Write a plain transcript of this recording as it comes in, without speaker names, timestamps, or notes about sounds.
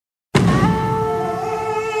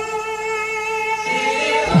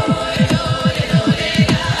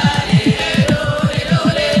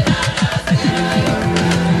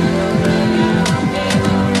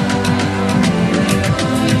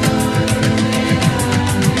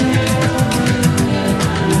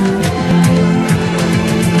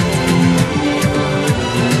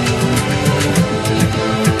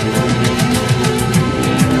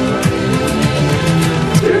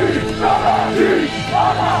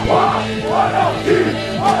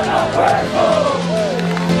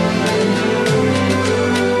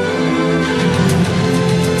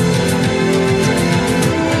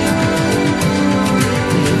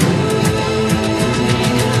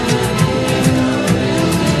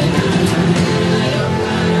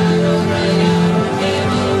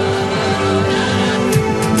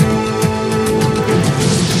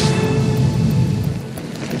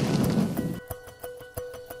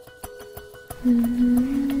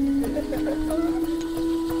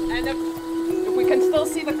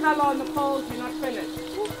colour on the poles, you're not finished.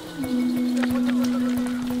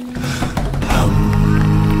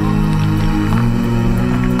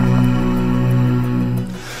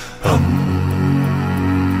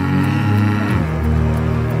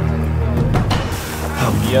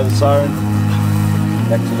 You hear the siren?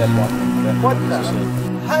 Back to that one. What the?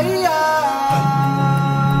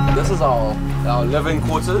 This is our living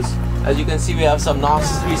quarters. As you can see, we have some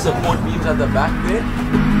nice 3 support beams at the back there.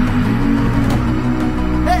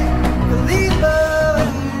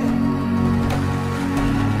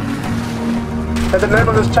 And the name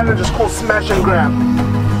of this challenge is called Smash and Grab.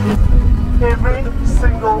 Every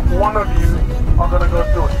single one of you are gonna go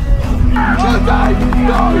do it. Go, guys!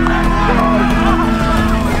 Go!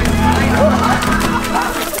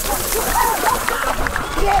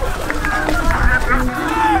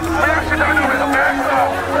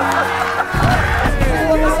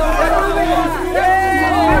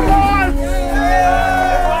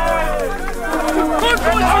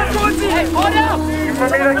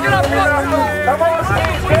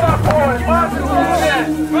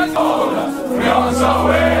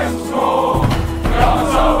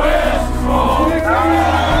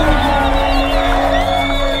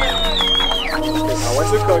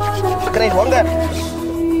 Keren banget.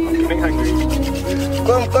 I'm getting hungry.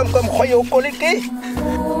 Kom, gooi jou kolletjie.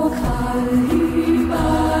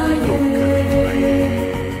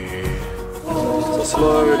 So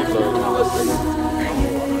slowly flow.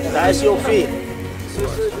 Daar is jou feet.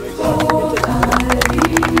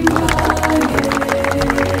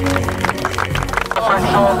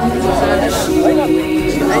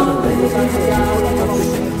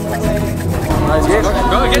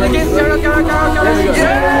 Go again, carry on.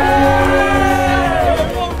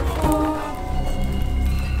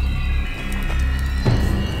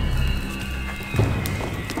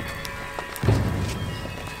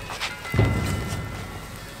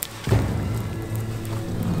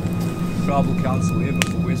 Tribal council ever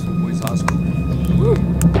for Westwood Boys High School. Woo.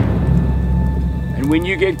 And when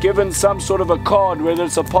you get given some sort of a card, whether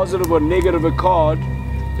it's a positive or negative a card,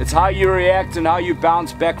 it's how you react and how you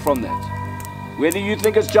bounce back from that. Whether you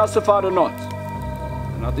think it's justified or not.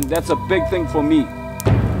 And I think that's a big thing for me.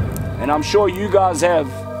 And I'm sure you guys have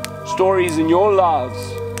stories in your lives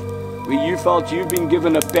where you felt you've been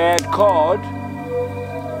given a bad card,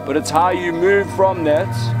 but it's how you move from that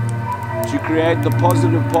to create the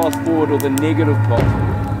positive path forward or the negative path forward.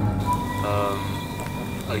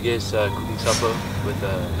 I guess cooking supper with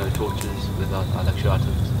no torches, without our luxury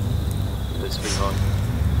items. It's been hard.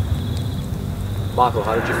 Michael,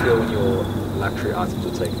 how did you feel when your luxury items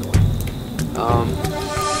were taken away?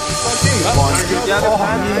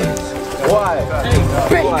 Why?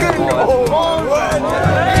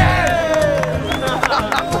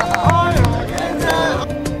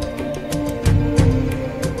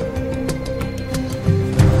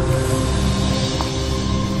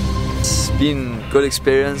 It's been a good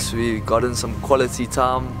experience. We've gotten some quality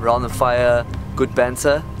time around the fire, good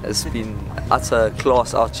banter. It's been utter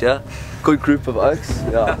class out here. Good group of oaks.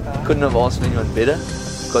 Yeah, couldn't have asked for anyone better.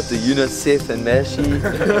 Got the units Seth and Mashi.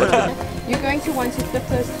 You're going to want to flip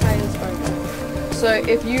those tires over. So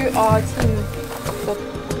if you are team,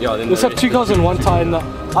 Yeah, then Let's have 2 guys on one tire and the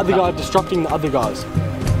other guy disrupting the other guys.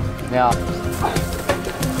 yeah.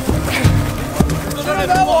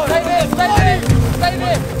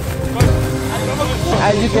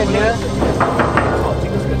 As you can hear,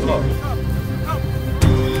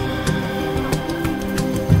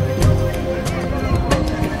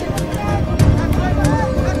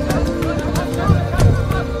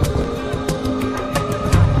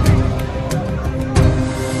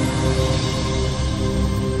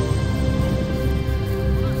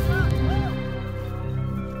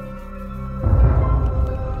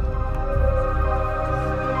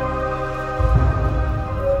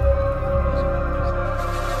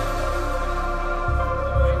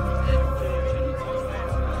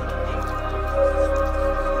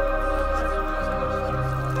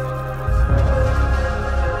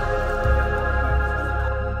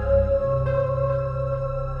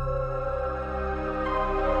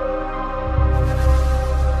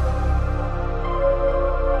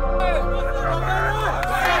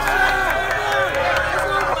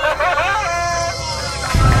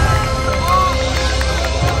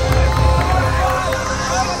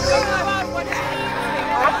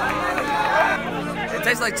 It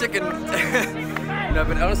tastes like chicken. No,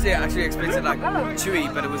 but honestly, I actually expected like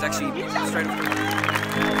chewy, but it was actually straight off the...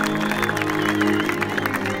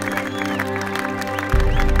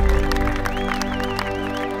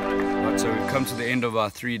 Right, so we've come to the end of our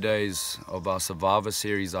 3 days of our Survivor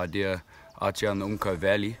Series idea out here in the Umko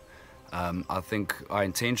Valley. I think our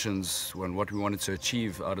intentions and what we wanted to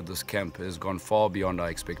achieve out of this camp has gone far beyond our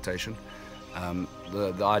expectation.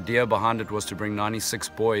 The idea behind it was to bring 96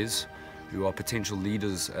 boys who are potential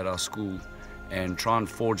leaders at our school and try and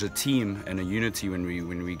forge a team and a unity when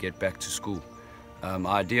we get back to school. Our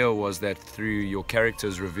idea was that through your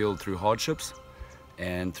characters revealed through hardships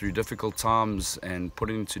and through difficult times and put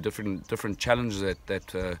into different challenges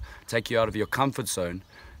that take you out of your comfort zone,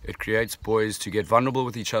 it creates boys to get vulnerable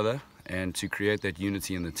with each other and to create that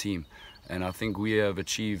unity in the team. And I think we have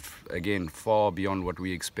achieved, again, far beyond what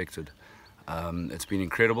we expected. It's been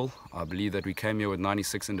incredible. I believe that we came here with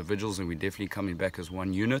 96 individuals and we're definitely coming back as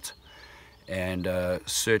one unit. And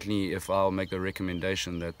certainly, if I'll make a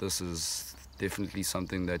recommendation, that this is definitely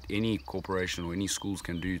something that any corporation or any schools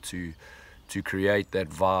can do to create that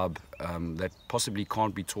vibe that possibly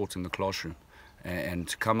can't be taught in the classroom. And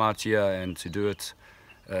to come out here and to do it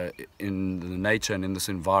in the nature and in this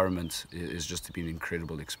environment is just been an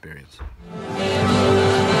incredible experience.